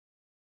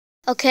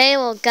Okay,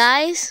 well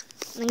guys,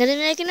 I'm gonna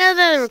make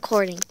another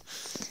recording.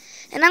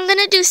 And I'm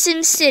gonna do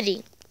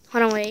SimCity.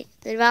 Hold on, wait.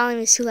 The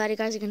volume is too loud. You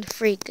guys are gonna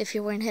freak if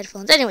you're wearing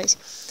headphones. Anyways,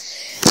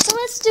 so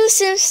let's do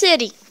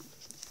SimCity.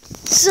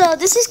 So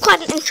this is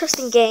quite an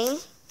interesting game.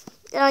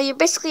 You're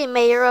basically a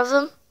mayor of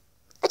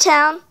a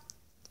town.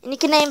 And you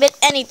can name it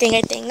anything,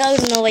 I think. No,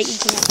 wait, you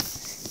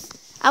can't.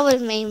 I would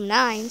have named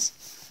Nines.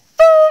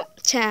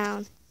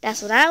 Town.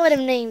 That's what I would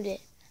have named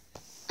it.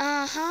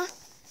 Uh-huh.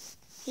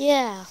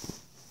 Yeah.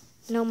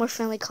 No more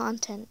friendly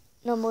content.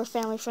 No more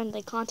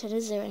family-friendly content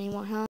is there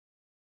anymore, huh?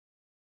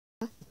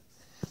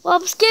 Well,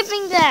 I'm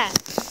skipping that.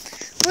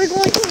 We're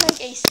going to make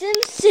a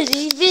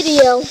SimCity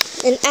video,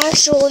 and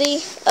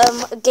actually,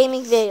 a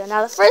gaming video.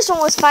 Now, the first one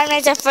was Five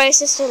Nights at Freddy's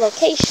Sister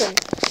Location.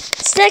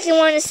 The second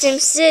one is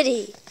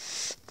SimCity.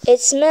 It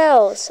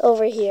smells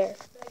over here.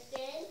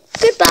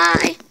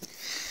 Goodbye.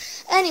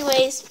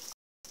 Anyways,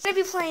 I'm going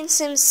to be playing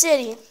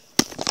SimCity,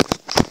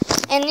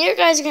 and you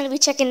guys are going to be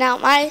checking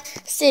out my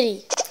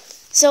city.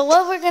 So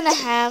what we're going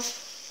to have,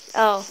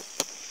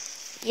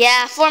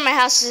 yeah, 4 of my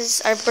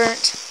houses are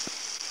burnt.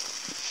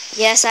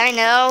 Yes, I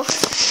know.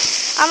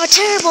 I'm a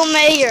terrible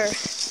mayor.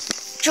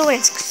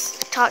 Julian's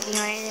talking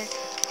right here.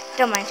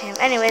 Don't mind him.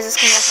 Anyways, let's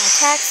clean up my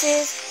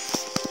taxes.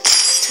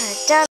 Turn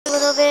it down a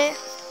little bit.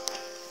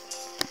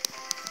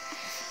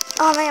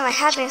 Oh man, my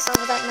happiness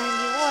level at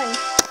 91.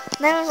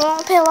 That means I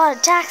won't pay a lot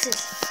of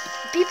taxes.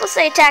 People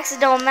say taxes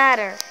don't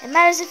matter. It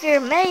matters if you're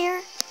a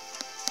mayor.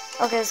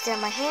 Okay, let's get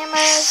my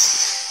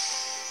hammers.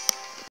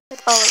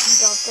 Oh, we can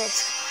build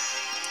this.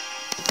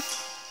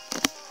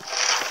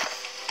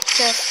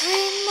 Just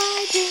ring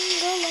my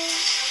ding-a-ling.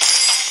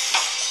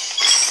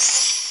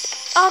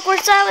 Awkward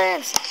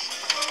silence.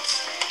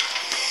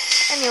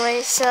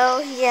 Anyway, so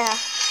yeah,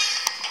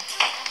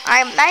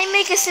 I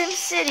make a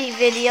SimCity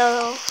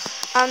video.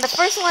 The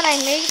first one I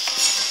made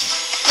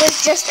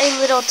was just a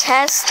little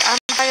test. I'm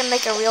trying to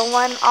make a real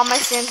one. All my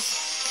Sims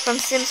from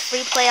Sims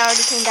Free Play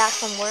already came back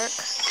from work.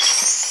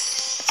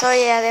 So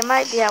yeah, they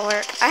might be at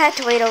work. I had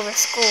to wait over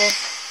school.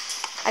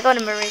 I go to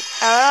Marie.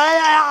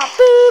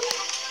 Boop.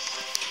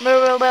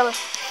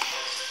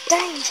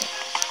 Danger.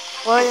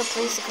 Or the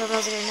police, the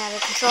criminals are getting out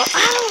of control.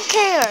 I don't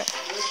care.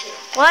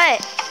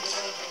 What?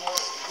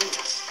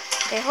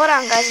 Okay, hold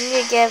on, guys. I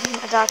need to give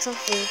a dog some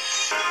food.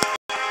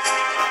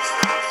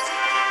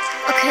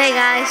 Okay,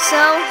 guys.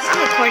 So I'm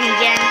recording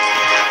again.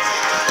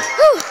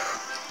 Whew.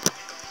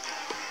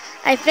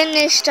 I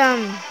finished.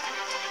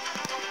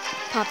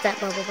 Pop that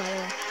bubble, by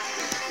the way.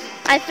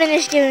 I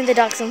finished giving the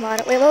dog some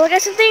water. Wait, Lola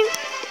got something?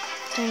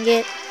 Dang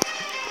it.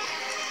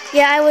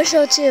 Yeah, I wish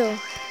so too.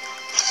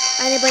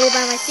 Anybody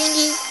buy my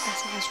thingy?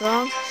 That's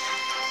wrong.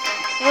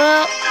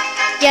 Well,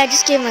 yeah, I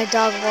just gave my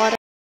dog water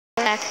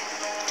back.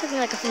 Took me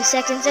like a few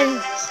seconds.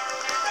 Anyways,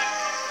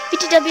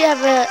 BTW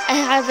I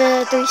have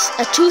a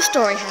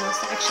 2-story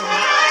house actually.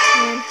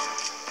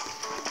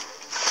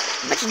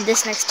 Imagine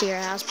this next to your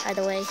house, by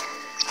the way.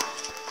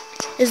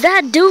 Is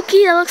that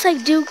Dookie? That looks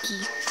like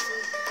Dookie.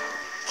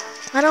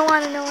 I don't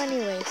want to know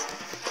anyways.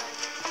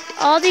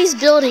 All these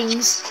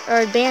buildings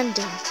are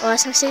abandoned. Oh,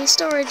 that's my city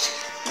storage.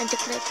 I meant to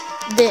click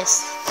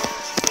this.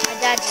 My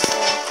dad just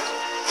left.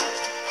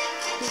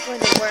 He's going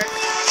to work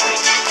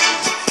right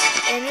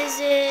now. And is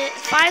it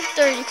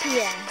 5:30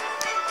 p.m.?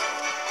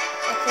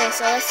 Okay,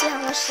 so let's see how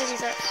much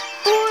cities are.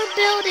 4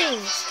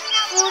 buildings!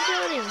 4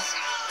 buildings.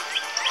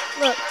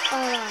 Look,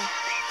 hold on.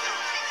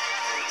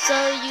 So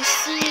you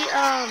see,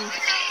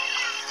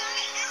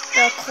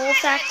 the coal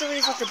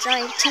factories with the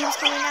giant tubes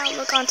coming out.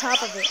 Look on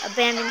top of it.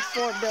 Abandoned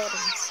 4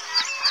 buildings.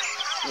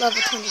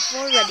 Level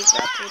 24, ready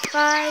for upgrade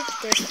 5.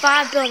 There's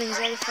 5 buildings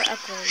ready for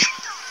upgrade.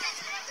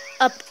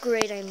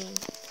 Upgrade, I mean.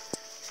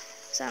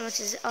 So how much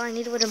is it? Oh, I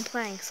need wooden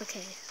planks. Okay.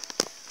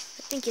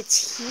 I think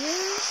it's here.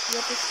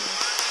 Yep, it's here.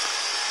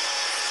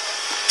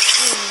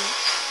 Wait a minute.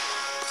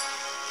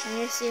 I'm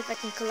gonna see if I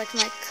can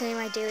claim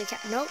my daily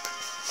cap. Nope.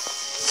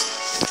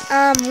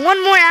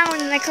 1 more hour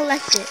and then I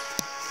collect it.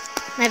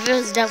 My video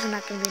is definitely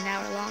not gonna be an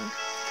hour long.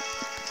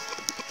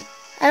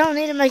 I don't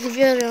need to make a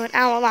video an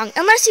hour long.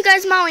 Unless you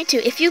guys want me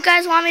to. If you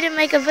guys want me to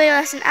make a video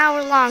that's an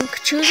hour long,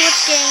 choose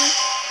which game.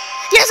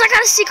 Yes, I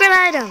got a secret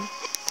item.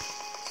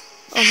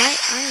 Oh, my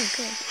iron,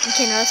 good.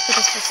 Okay, now let's put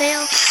this for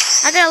sale.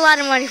 I got a lot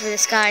of money for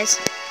this, guys.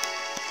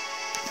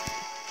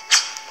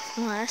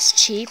 Oh, that's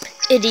cheap.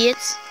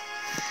 Idiots.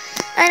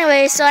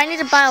 Anyway, so I need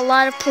to buy a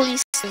lot of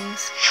police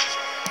things.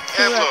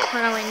 Okay, look,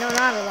 hold on, wait, no,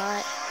 not a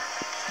lot.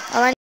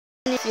 All I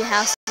need is a few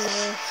houses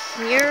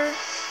over here.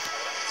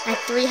 Like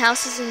 3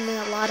 houses and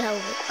then a lot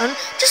of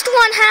just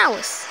 1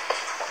 house.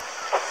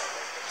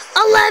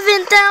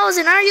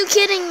 11,000. Are you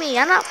kidding me?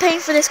 I'm not paying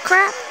for this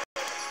crap.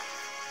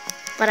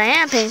 But I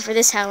am paying for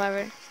this,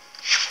 however.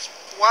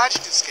 Watch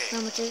this game.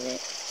 How much is it?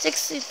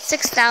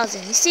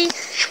 6,000. You see,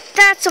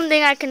 that's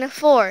something I can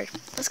afford.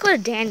 Let's go to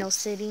Daniel's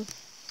city.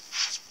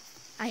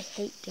 I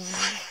hate Daniel,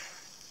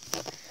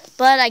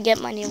 but I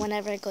get money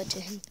whenever I go to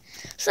him.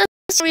 So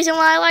that's the reason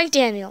why I like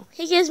Daniel.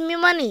 He gives me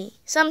money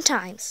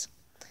sometimes.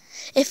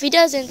 If he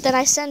doesn't, then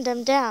I send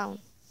him down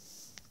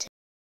to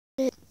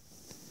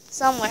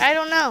somewhere. I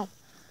don't know.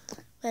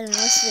 Wait a minute,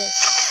 what's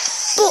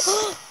this?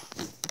 Oh!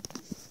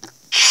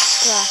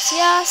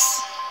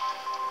 Gracias.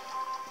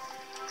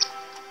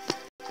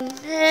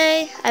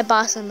 Hey, I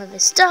bought some of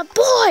his stuff.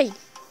 Boy!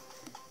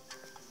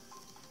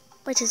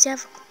 Wait, does he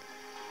have...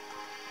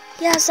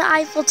 He has the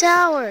Eiffel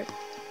Tower.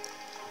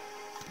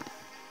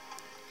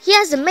 He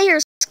has the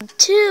mayor's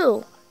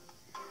too.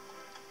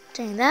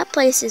 Dang, that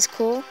place is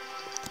cool.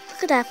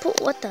 Look at that pool.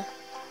 What the?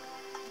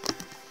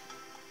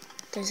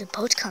 There's a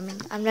boat coming.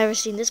 I've never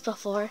seen this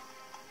before.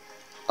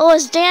 Oh,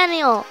 it's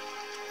Daniel.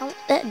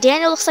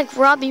 Daniel looks like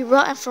Robbie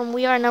Rotten from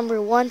We Are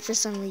Number One for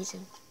some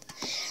reason.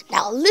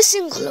 Now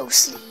listen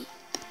closely.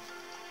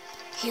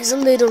 Here's a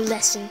little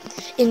lesson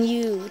in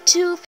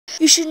YouTube.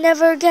 You should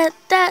never get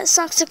that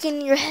song stuck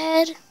in your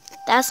head.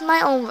 That's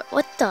my own...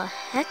 What the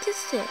heck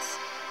is this?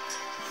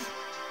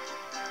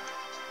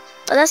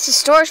 Oh, that's the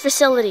storage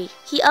facility.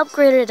 He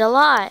upgraded it a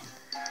lot.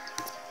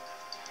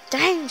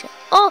 Dang.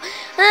 Oh,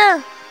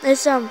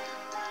 it's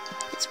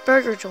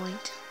burger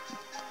joint.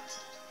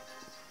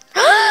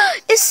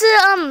 It's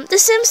the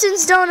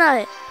Simpsons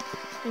donut.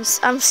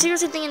 I'm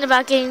seriously thinking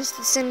about getting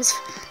the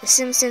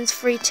Simpsons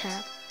free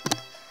tab.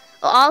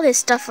 Oh, all his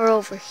stuff are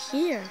over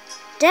here.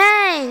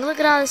 Dang, look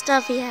at all the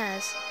stuff he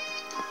has.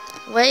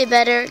 Way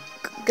better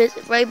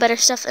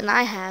stuff than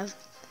I have.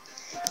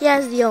 He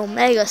has the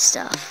Omega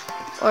stuff.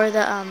 Or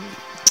the,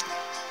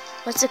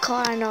 what's it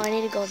called? I know, I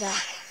need to go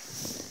back.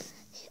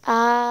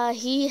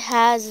 He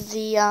has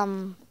the,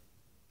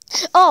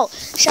 oh,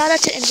 shout out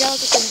to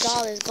Angelica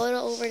Gonzalez. Go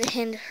over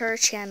to her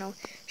channel.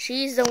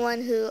 She's the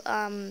one who,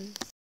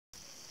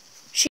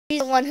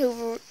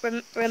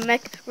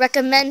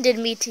 recommended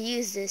me to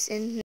use this.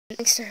 And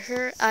thanks to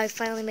her, I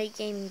finally make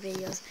gaming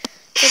videos.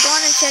 So go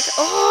on and check,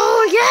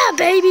 oh, yeah,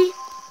 baby!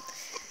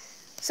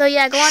 So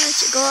yeah, go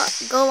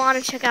on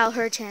and check out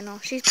her channel.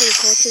 She's pretty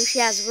cool too. She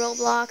has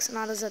Roblox and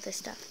all this other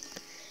stuff.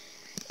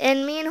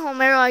 And me and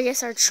Homero, I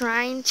guess, are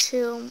trying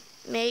to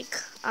make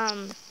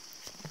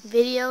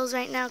videos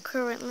right now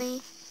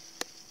currently.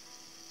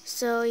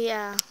 So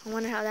yeah, I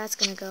wonder how that's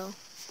gonna go.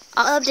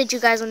 I'll update you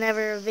guys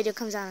whenever a video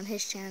comes out on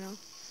his channel.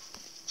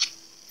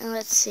 And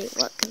let's see,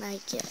 what can I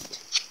get?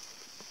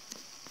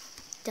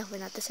 Definitely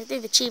not this. I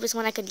think the cheapest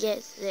one I could get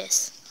is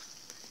this.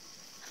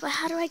 But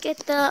how do I get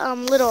the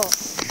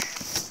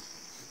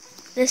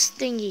this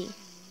thingy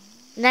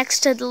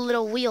next to the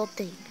little wheel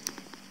thing?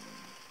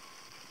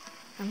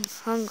 I'm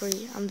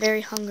hungry. I'm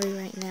very hungry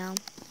right now.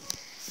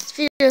 This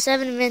video is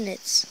 7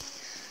 minutes.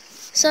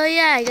 So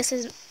yeah, I guess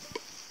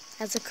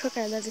as a cook,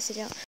 I love to sit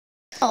down.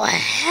 Oh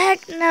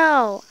heck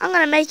no! I'm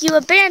gonna make you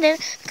abandoned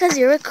because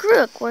you're a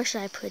crook. Where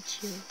should I put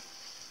you?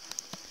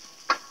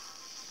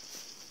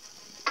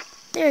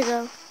 There we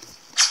go.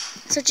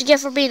 That's what you get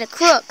for being a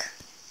crook.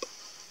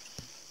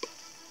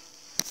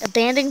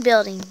 Abandoned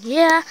building.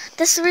 Yeah,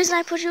 that's the reason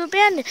I put you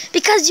abandoned.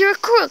 Because you're a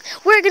crook.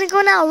 We're gonna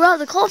go now rob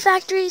the coal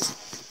factories.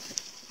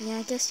 Yeah,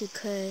 I guess you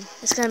could.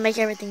 It's gonna make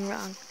everything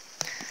wrong.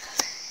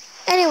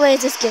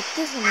 Anyways, let's get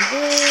this and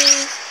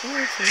this.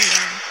 Let's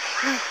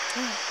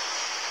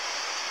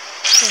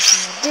get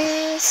some of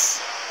this.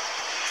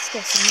 Let's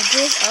get some of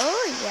this.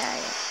 Oh yeah.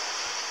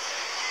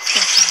 Let's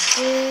get some of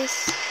this.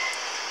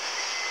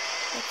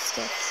 Let's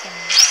get some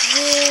of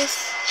this.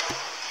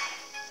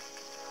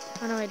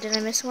 Oh no, wait, did I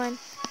miss one?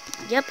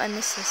 Yep, I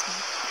missed this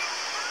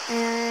one.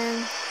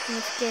 And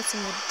let's get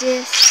some of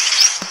this.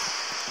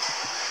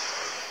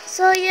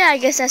 So yeah, I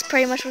guess that's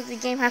pretty much what the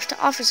game has to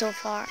offer so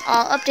far.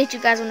 I'll update you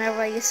guys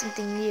whenever I get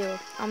something new.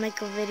 I'll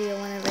make a video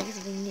whenever I get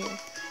something new.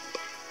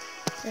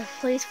 The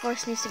police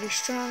force needs to be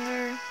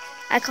stronger.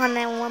 I called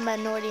 911 but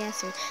nobody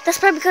answered. That's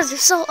probably because they're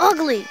so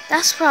ugly.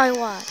 That's probably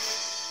why.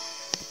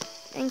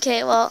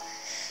 Okay, well,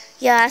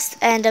 yeah, that's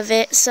the end of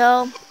it.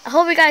 So, I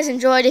hope you guys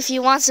enjoyed. If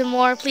you want some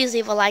more, please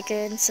leave a like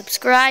and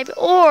subscribe.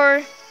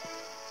 Or,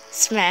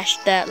 smash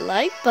that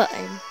like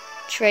button.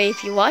 Trey,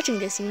 if you're watching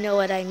this, you know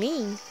what I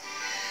mean.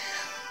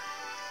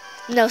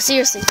 No,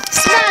 seriously.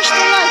 Smash the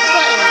like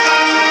button!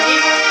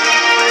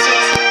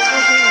 Seriously, if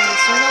you're hearing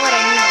this, you know what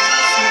I mean.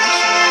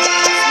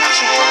 Smash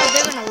it hard.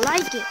 They're gonna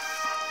like it.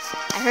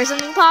 I heard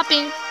something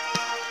popping.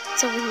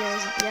 It's over here,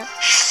 isn't it? Yep.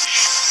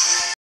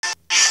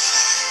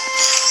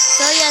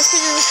 So yeah, that's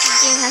pretty much what the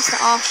game has to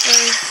offer.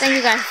 Thank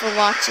you guys for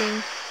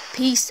watching.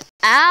 Peace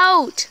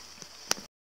out!